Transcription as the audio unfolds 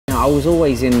I was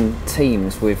always in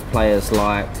teams with players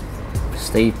like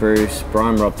Steve Bruce,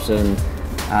 Brian Robson,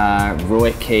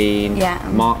 Roy Keane,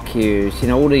 Mark Hughes, you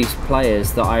know, all these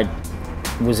players that I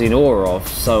was in awe of,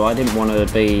 so I didn't want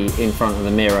to be in front of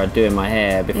the mirror doing my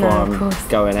hair before I'm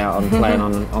going out and playing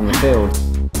on the field.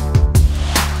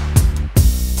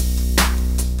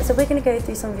 So we're going to go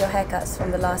through some of your haircuts from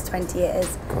the last 20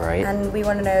 years. Great. And we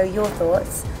want to know your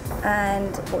thoughts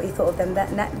and what you thought of them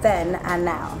then and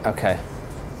now. Okay.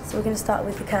 So we're going to start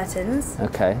with the curtains.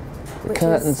 Okay. The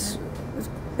curtains was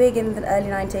big in the early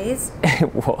 90s.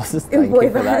 It was. Thank you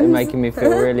for that. It's making me feel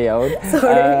really old.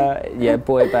 Sorry. Yeah,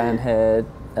 boy band hair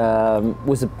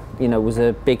was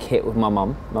a big hit with my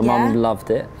mum. My mum loved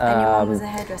it. And your mum was a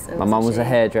hairdresser. My mum was a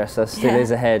hairdresser. Still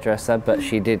is a hairdresser, but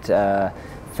she did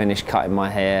finished cutting my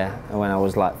hair when I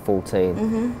was like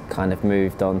 14. Kind of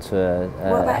moved on to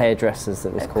a hairdresser's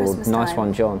that was called Christmas Nice time?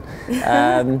 One John.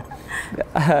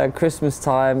 Christmas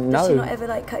time, no. Did she not ever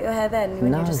like cut your hair then?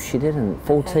 No, she didn't.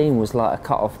 14 was like a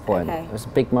cut-off point. It was a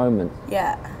big moment.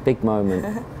 Yeah. Big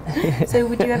moment. So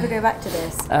would you ever go back to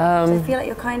this? So I feel like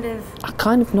you're kind of... I'm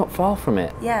kind of not far from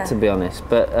it, to be honest,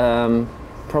 but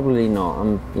probably not.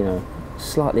 I'm, you know,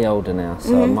 slightly older now,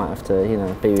 so I might have to, you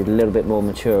know, be a little bit more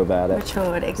mature about it.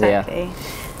 Matured, exactly. Yeah.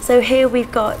 So here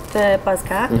we've got the buzz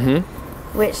cut,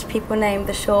 which people name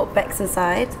the short Beckham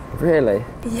side. Really?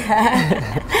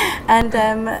 Yeah. And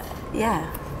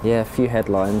yeah, a few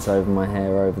headlines over my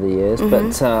hair over the years,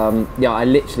 but yeah, I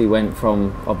literally went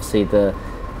from obviously the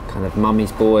kind of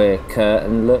mummy's boy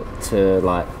curtain look to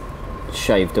like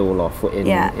shaved all off in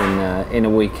a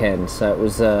weekend. So it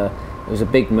was a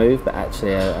big move, but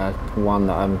actually one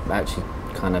that I'm actually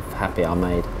kind of happy I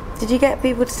made. Did you get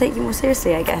people to take you more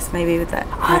seriously, I guess, maybe with that?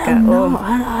 I don't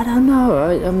know.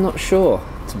 I'm not sure,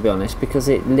 to be honest, because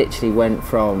it literally went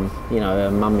from, you know, a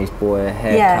mummy's boy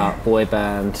haircut, boy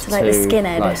band to like the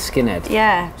skinhead. Like skinhead.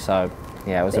 Yeah. So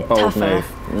yeah, it was a bold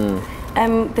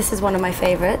move. This is one of my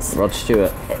favourites. Rod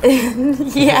Stewart.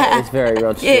 Yeah. It's very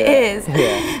Rod Stewart. It is.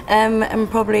 Yeah. And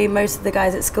probably most of the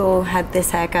guys at school had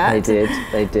this haircut.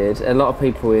 They did. A lot of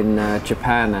people in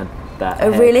Japan had that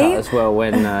haircut as well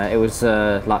when it was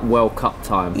like World Cup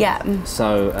time. Yeah.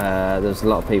 So there was a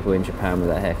lot of people in Japan with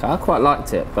that haircut. I quite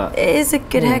liked it, but it is a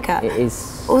good haircut. It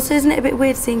is. Also, isn't it a bit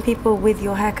weird seeing people with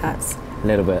your haircuts? A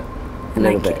little bit. A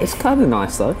little bit. It's kind of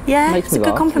nice though. Yeah, Makes it's me a good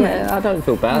laugh. compliment. Yeah, I don't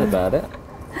feel bad about it.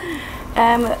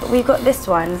 We've got this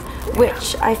one,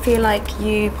 which I feel like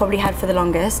you probably had for the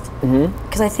longest.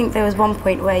 Because I think there was one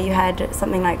point where you had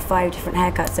something like 5 different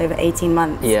haircuts over 18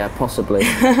 months. Yeah, possibly.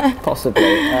 Possibly.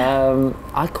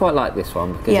 I quite like this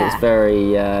one because it's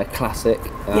very classic.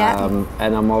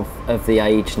 And I'm of the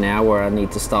age now where I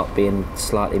need to start being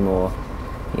slightly more,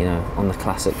 you know, on the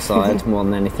classic side more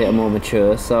than anything. I'm more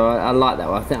mature, so I like that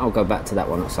one. I think I'll go back to that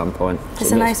one at some point.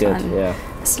 It's a nice one. Yeah.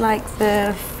 It's like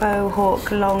the faux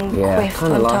hawk long quiff on top. Yeah, I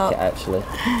kind of like it actually.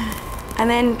 And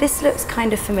then this looks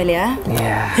kind of familiar.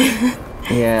 Yeah.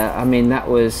 Yeah, I mean that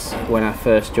was when I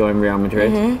first joined Real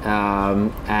Madrid,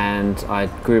 and I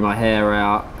grew my hair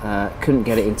out. Couldn't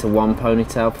get it into one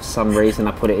ponytail for some reason.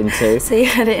 I put it in 2. So you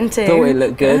had it in 2. Thought it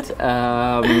looked good.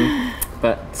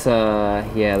 But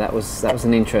yeah, that was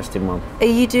an interesting one. Are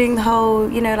you doing the whole,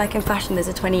 you know, like in fashion there's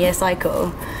a 20-year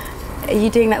cycle? Are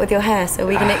you doing that with your hair? So are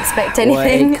we going to expect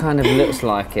anything? Well, it kind of looks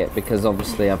like it because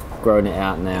obviously I've grown it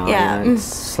out now. Yeah. You know, it's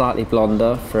slightly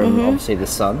blonder from obviously the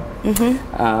sun.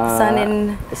 Sun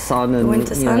and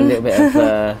winter sun. You know, a little bit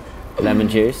of lemon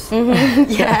juice.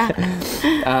 Yeah.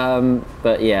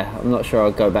 But yeah, I'm not sure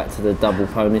I'll go back to the double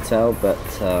ponytail, but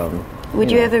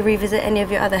would you ever revisit any of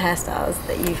your other hairstyles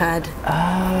that you've had?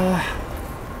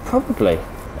 Probably.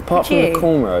 Apart from the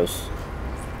cornrows.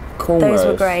 Those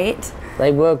were great.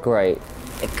 They were great.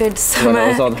 A good summer, when I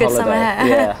was on holiday. Summer hair.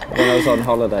 Yeah, when I was on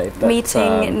holiday. But,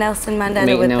 meeting Nelson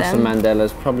Mandela with Nelson them.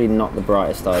 Mandela's probably not the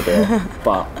brightest idea,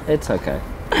 but it's okay.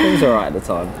 It was alright at the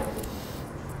time.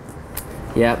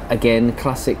 Yeah, again,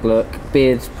 classic look.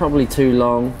 Beard's probably too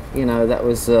long. You know, that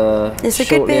was it's a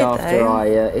shortly good beard, after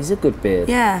though. it's a good beard.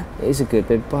 Yeah. It is a good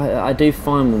beard, but I do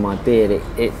find with my beard,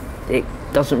 it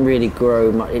doesn't really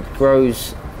grow much. It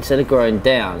grows, instead of growing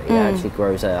down, it actually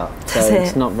grows out. So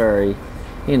it's not very,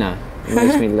 you know, it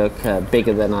makes me look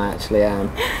bigger than I actually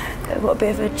am. What, a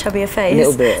bit of a chubbier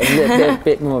face? A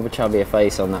bit more of a chubbier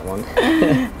face on that one.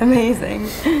 Amazing.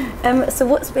 So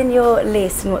what's been your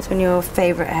least and what's been your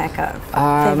favourite haircut?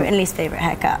 Favourite and least favourite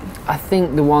haircut? I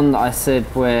think the one that I said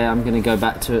where I'm going to go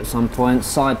back to at some point,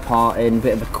 side parting,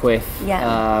 bit of a quiff.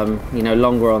 Yeah. You know,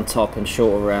 longer on top and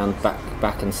shorter around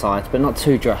back and sides, but not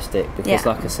too drastic because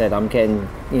like I said, I'm getting,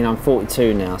 you know, I'm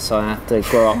 42 now, so I have to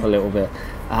grow up a little bit.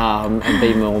 and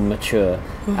be more mature.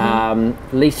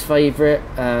 Least favourite,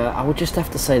 I would just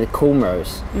have to say the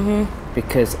cornrows,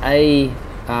 because I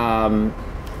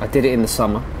did it in the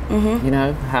summer, you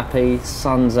know, happy,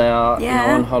 sun's out, you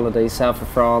know, on holiday, south of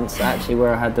France, actually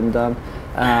where I had them done.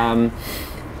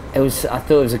 I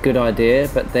thought it was a good idea,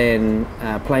 but then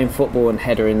playing football and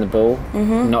header in the ball,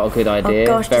 not a good idea.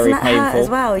 Oh gosh, very doesn't that painful hurt as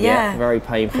well? Yeah, very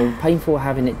painful. Painful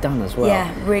having it done as well.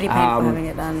 Yeah, really painful having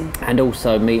it done. And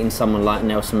also meeting someone like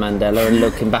Nelson Mandela and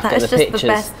looking back at the pictures. That's just the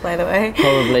best, by the way.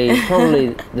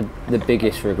 Probably the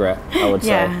biggest regret, I would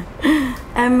say.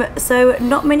 So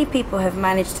not many people have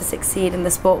managed to succeed in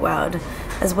the sport world,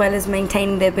 as well as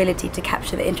maintaining the ability to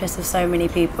capture the interest of so many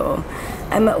people.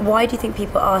 Why do you think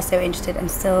people are so interested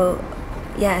and still,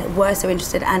 were so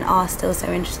interested and are still so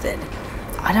interested?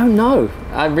 I don't know.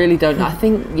 I really don't. I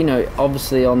think, you know,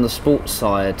 obviously on the sports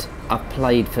side, I've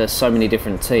played for so many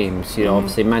different teams. You know,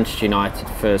 obviously Manchester United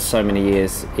for so many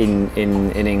years in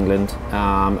England,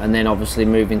 and then obviously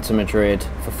moving to Madrid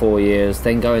for 4 years,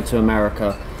 then going to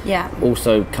America. Yeah.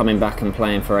 Also coming back and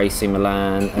playing for AC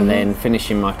Milan, and then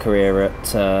finishing my career at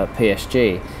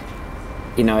PSG.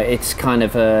 You know, it's kind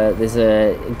of there's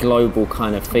a global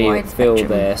kind of feel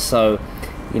there. So,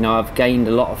 you know, I've gained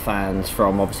a lot of fans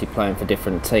from obviously playing for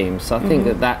different teams. So I think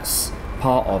that's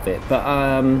part of it. But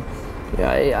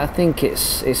I think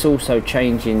it's also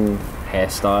changing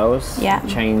hairstyles. Yeah.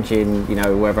 Changing, you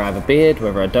know, whether I have a beard,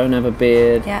 whether I don't have a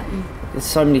beard. Yeah. There's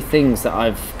so many things that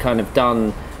I've kind of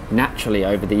done naturally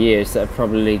over the years that have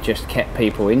probably just kept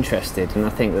people interested, and I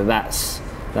think that's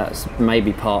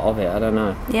maybe part of it. I don't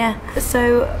know. Yeah.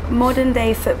 So modern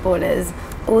day footballers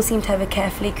all seem to have a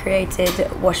carefully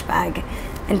created wash bag,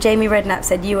 and Jamie Redknapp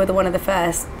said you were one of the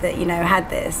first that, you know, had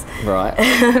this. Right.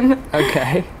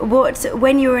 Okay.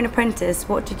 When you were an apprentice,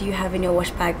 what did you have in your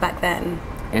wash bag back then?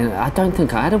 And I don't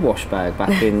think I had a wash bag back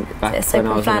when I was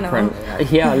an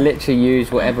apprentice. Yeah, I literally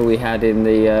used whatever we had in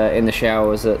the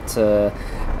showers at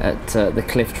the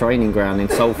Cliff training ground in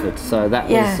Salford. So that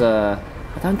was.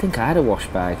 I don't think I had a wash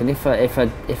bag, and if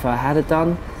I had it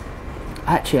done,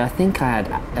 actually I think I had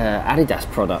Adidas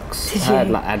products. Did I had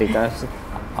you? like Adidas.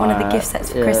 One of the gift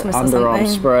sets for Christmas or something. Underarm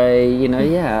spray, you know.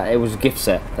 Yeah, it was a gift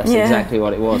set. That's exactly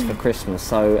what it was for Christmas.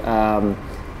 So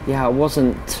I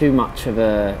wasn't too much of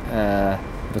a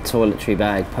toiletry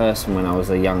bag person when I was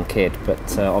a young kid,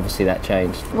 but obviously that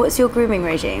changed. What's your grooming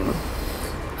regime?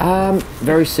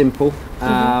 Very simple.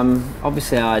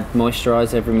 Obviously I'd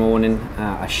moisturise every morning.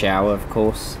 I shower, of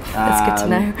course. That's good to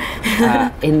know.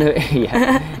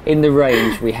 In the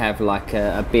range we have like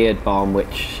a beard balm,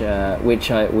 which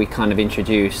we kind of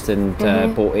introduced and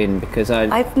brought in because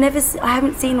I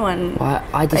haven't seen one. Well,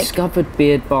 I discovered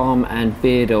beard balm and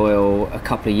beard oil a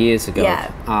couple of years ago.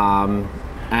 Yeah.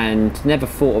 And never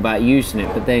thought about using it,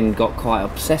 but then got quite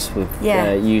obsessed with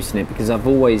using it because I've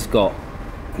always got,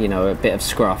 you know, a bit of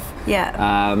scruff.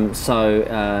 Yeah. So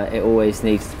it always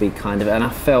needs to be kind of, and I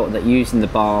felt that using the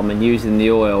balm and using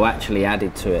the oil actually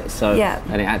added to it. So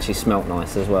and it actually smelt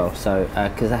nice as well. So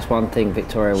because that's one thing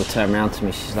Victoria would turn around to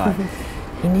me. She's like,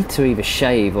 you need to either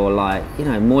shave or like, you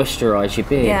know, moisturise your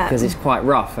beard because it's quite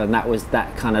rough, and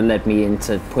that kind of led me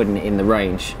into putting it in the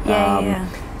range.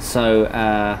 So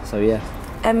yeah.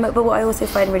 But what I also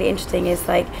find really interesting is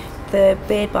like the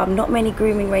beard balm. Not many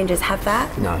grooming ranges have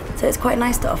that. No. So it's quite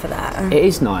nice to offer that. It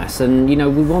is nice, and you know,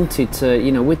 we wanted to,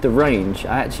 you know, with the range,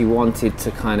 I actually wanted to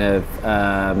kind of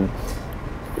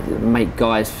make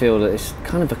guys feel that it's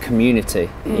kind of a community,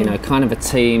 you know, kind of a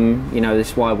team. You know,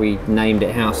 this is why we named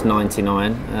it House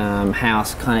 99.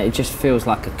 House kind of, it just feels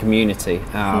like a community,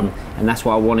 and that's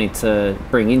what I wanted to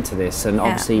bring into this. And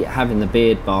obviously having the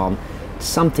beard balm,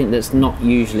 something that's not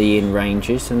usually in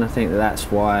ranges, and I think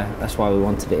that's why we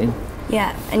wanted it in.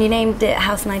 Yeah, and you named it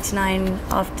House 99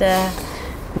 after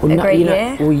a great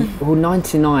year. Well,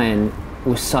 99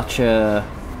 was such a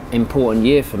important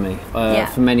year for me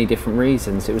for many different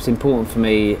reasons. It was important for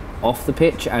me off the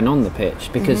pitch and on the pitch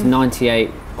because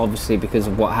 98, obviously because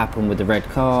of what happened with the red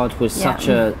card, was such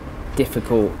a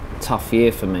difficult, tough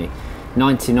year for me.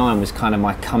 99 was kind of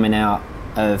my coming out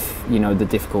of, you know, the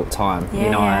difficult time.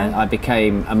 I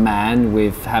became a man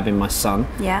with having my son,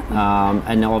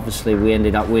 and obviously we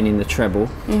ended up winning the treble,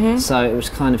 so it was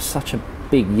kind of such a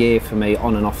big year for me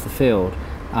on and off the field,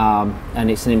 and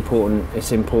it's an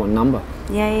important number.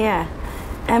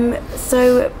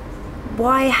 So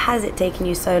why has it taken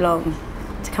you so long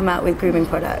to come out with grooming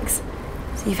products?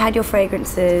 So you've had your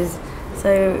fragrances,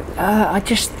 so I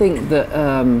just think that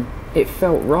it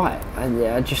felt right.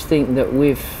 I just think that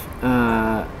with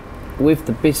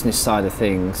the business side of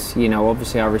things, you know,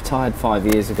 obviously I retired 5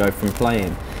 years ago from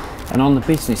playing, And on the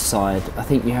business side, I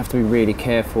think you have to be really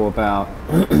careful about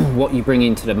what you bring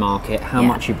into the market, how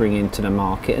much you bring into the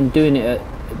market, and doing it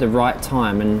at the right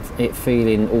time and it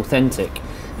feeling authentic.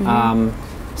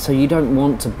 So you don't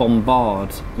want to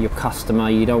bombard your customer,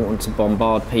 you don't want to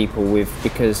bombard people with,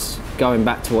 because going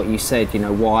back to what you said, you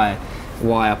know, why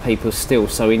are people still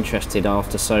so interested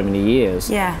after so many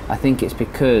years? I think it's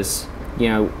because, you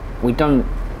know, we don't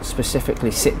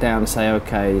specifically sit down and say,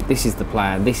 okay, this is the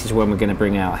plan, this is when we're going to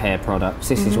bring out hair products,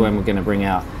 this is when we're going to bring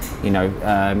out, you know,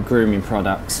 grooming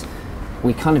products.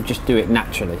 We kind of just do it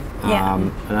naturally,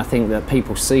 and I think that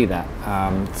people see that,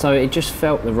 so it just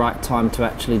felt the right time to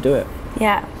actually do it.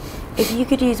 If you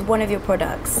could use one of your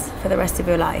products for the rest of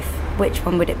your life, which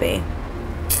one would it be?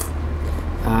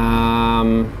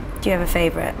 Do you have a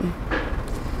favourite?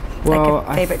 Well, like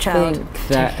a favourite child? Think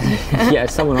that, yeah,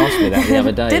 someone asked me that the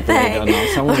other day. Did they? Or not.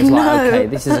 Someone was like, okay,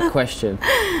 this is a question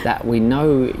that we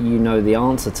know you know the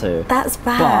answer to. That's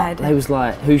bad. But they was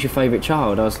like, who's your favourite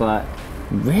child? I was like,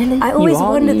 really? I always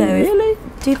wonder though, really?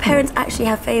 Do parents actually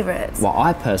have favourites? Well,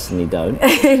 I personally don't. No,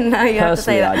 you have to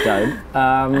say that. Personally,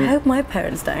 I don't. I hope my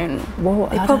parents don't. Well,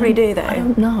 they probably do though. I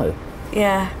don't know.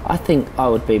 Yeah. I think I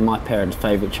would be my parents'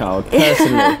 favourite child,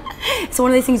 personally. It's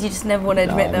one of those things you just never want to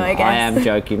admit though, I guess. I am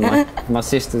joking. My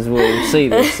sisters will see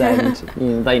this and you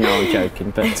know, they know I'm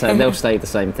joking, but they'll say the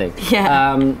same thing.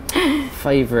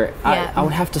 Favourite, I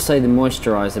would have to say the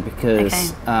moisturiser,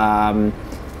 because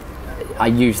I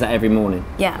use that every morning.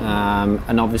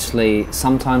 And obviously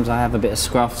sometimes I have a bit of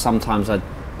scruff, sometimes I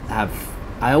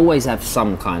always have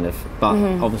some kind of, but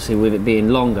obviously with it being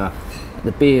longer,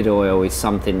 the beard oil is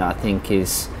something that I think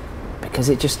is, because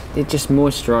it just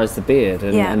moisturises the beard,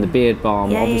 and the beard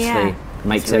balm obviously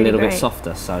makes it a little bit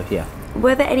softer, so yeah.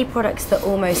 Were there any products that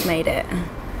almost made it?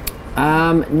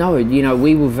 No, you know,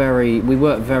 we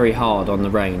worked very hard on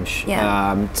the range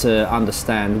to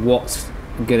understand what's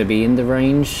going to be in the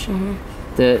range.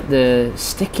 The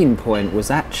sticking point was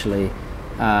actually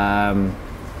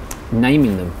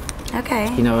naming them.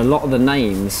 Okay. You know, a lot of the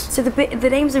names. So the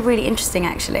names are really interesting,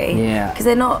 actually. Because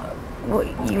they're not what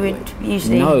you would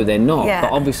usually. No, they're not.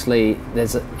 But obviously,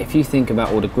 if you think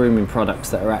about all the grooming products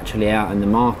that are actually out in the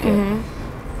market,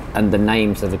 and the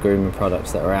names of the grooming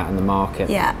products that are out in the market,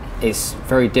 it's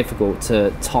very difficult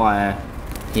to tie,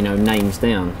 you know, names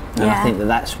down. And I think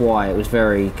that's why it was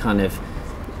very kind of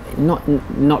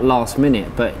not last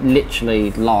minute, but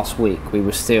literally last week we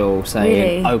were still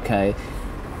saying, okay,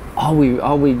 are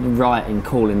we right in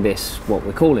calling this what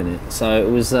we're calling it? So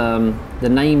it was the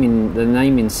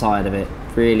naming side of it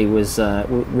really was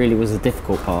the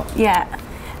difficult part.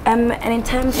 And in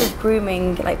terms of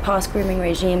grooming, like past grooming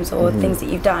regimes or things that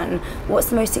you've done, what's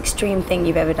the most extreme thing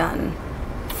you've ever done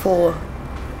for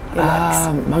your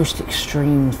looks? Most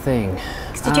extreme thing.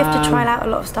 Did you have to try out a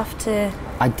lot of stuff to?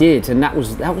 I did, and that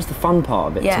was the fun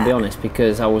part of it, to be honest,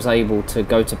 because I was able to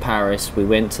go to Paris. We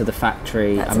went to the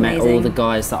factory. I met all the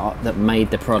guys that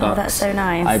made the products. Oh, that's so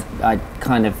nice. I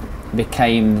kind of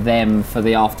became them for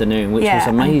the afternoon, which was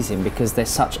amazing, because they're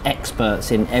such experts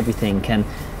in everything. And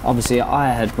obviously I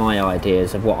had my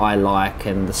ideas of what I like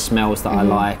and the smells that I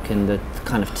like and the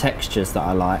kind of textures that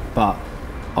I like, but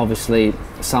obviously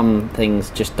some things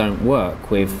just don't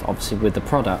work with the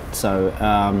product. So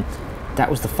that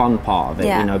was the fun part of it,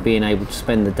 you know, being able to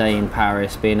spend the day in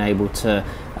Paris, being able to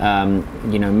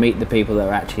you know, meet the people that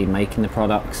are actually making the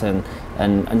products, and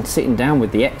sitting down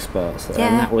with the experts, and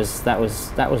that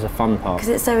was a fun part. Because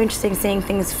it's so interesting seeing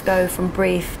things go from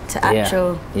brief to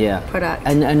actual product.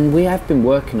 And we have been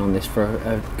working on this for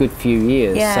a good few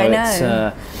years. So I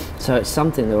know. So it's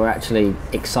something that we're actually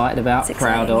excited about,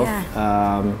 proud of,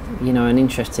 you know, and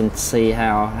interesting to see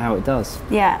how it does.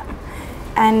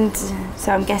 And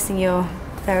so I'm guessing you're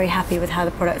very happy with how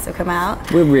the products have come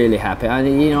out. We're really happy.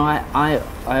 You know, I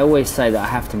always say that I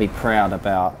have to be proud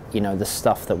about, you know, the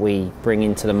stuff that we bring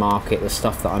into the market, the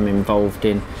stuff that I'm involved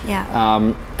in.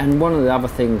 And one of the other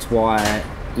things why,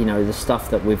 you know, the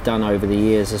stuff that we've done over the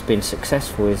years has been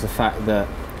successful is the fact that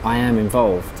I am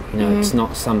involved. You know, it's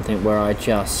not something where I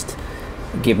just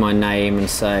give my name and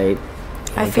say,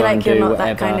 I feel like you're not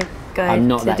that kind of guy. I'm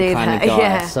not that kind of guy.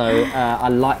 Yeah. So I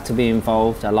like to be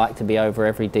involved. I like to be over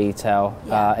every detail.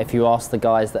 If you ask the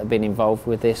guys that have been involved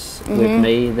with this with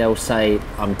me, they'll say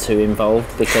I'm too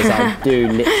involved, because I do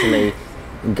literally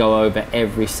go over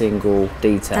every single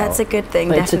detail. That's a good thing,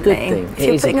 but definitely. It's a good thing. If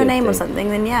you're putting your name on something,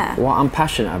 then Well, I'm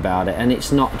passionate about it, and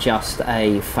it's not just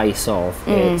a face-off,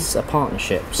 it's a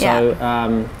partnership. So,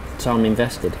 so I'm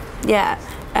invested.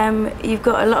 You've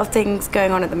got a lot of things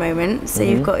going on at the moment. So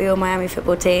you've got your Miami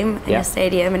football team and your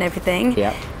stadium and everything.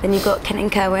 Then you've got Kent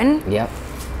and Cohen.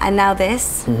 And now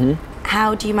this.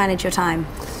 How do you manage your time?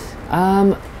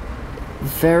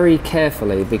 Very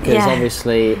carefully, because Yeah.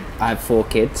 obviously I have 4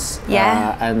 kids,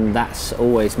 Yeah. and that's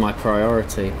always my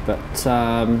priority. But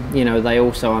you know, they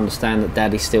also understand that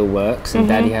Daddy still works and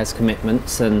Daddy has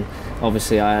commitments, and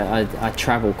obviously I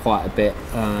travel quite a bit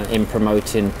in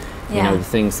promoting, you know, the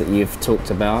things that you've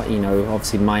talked about. You know,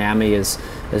 obviously Miami has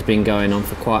been going on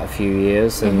for quite a few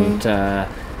years, and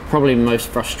probably the most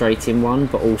frustrating one,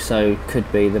 but also could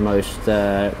be the most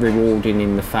rewarding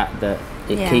in the fact that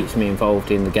it keeps me involved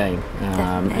in the game,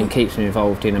 and keeps me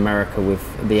involved in America with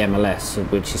the MLS,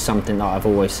 which is something that I've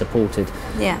always supported.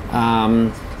 Yeah.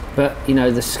 But you know,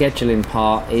 the scheduling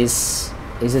part is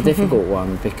a difficult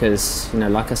one, because, you know,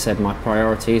 like I said, my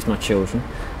priority is my children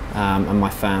and my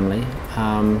family,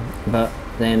 but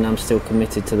then I'm still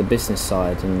committed to the business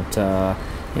side, and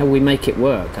you know, we make it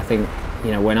work. I think,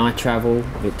 you know, when I travel,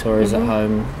 Victoria's at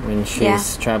home. When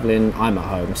she's traveling, I'm at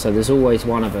home. So there's always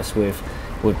one of us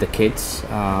with the kids,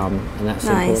 and that's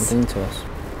an important thing to us.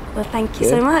 Well, thank you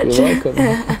so much. You're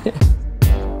welcome.